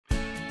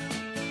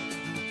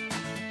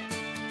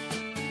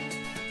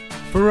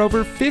For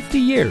over 50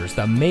 years,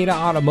 the Maita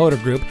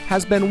Automotive Group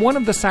has been one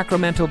of the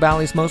Sacramento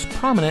Valley's most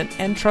prominent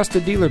and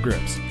trusted dealer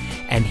groups.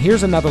 And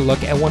here's another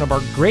look at one of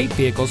our great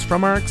vehicles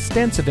from our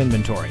extensive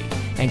inventory,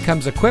 and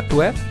comes equipped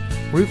with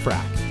roof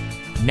rack,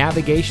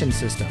 navigation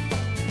system,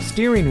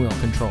 steering wheel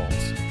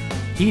controls,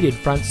 heated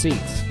front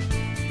seats,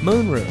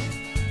 moonroof,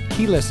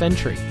 keyless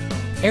entry,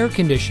 air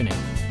conditioning,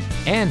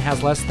 and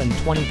has less than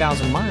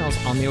 20,000 miles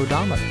on the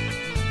odometer.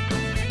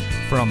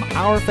 From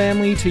our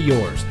family to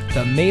yours,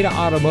 the Maita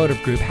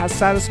Automotive Group has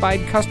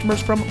satisfied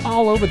customers from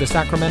all over the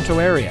Sacramento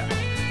area.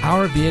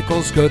 Our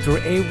vehicles go through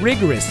a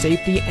rigorous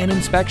safety and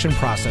inspection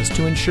process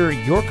to ensure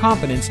your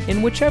confidence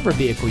in whichever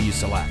vehicle you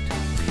select.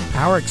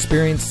 Our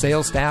experienced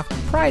sales staff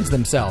prides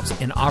themselves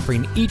in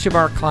offering each of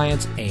our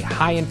clients a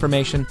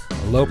high-information,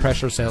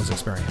 low-pressure sales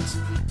experience.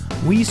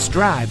 We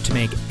strive to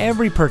make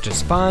every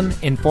purchase fun,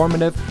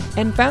 informative,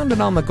 and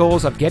founded on the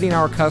goals of getting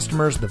our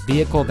customers the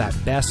vehicle that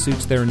best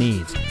suits their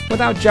needs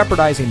without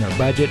jeopardizing their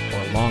budget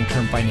or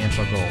long-term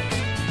financial goals.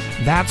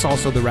 That's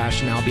also the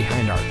rationale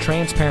behind our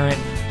transparent,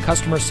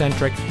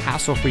 customer-centric,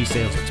 hassle-free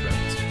sales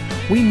experience.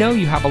 We know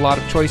you have a lot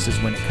of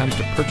choices when it comes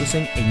to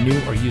purchasing a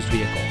new or used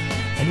vehicle,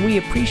 and we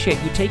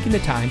appreciate you taking the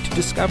time to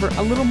discover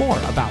a little more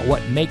about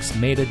what makes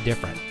Maita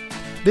different.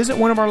 Visit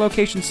one of our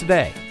locations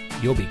today.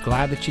 You'll be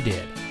glad that you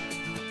did.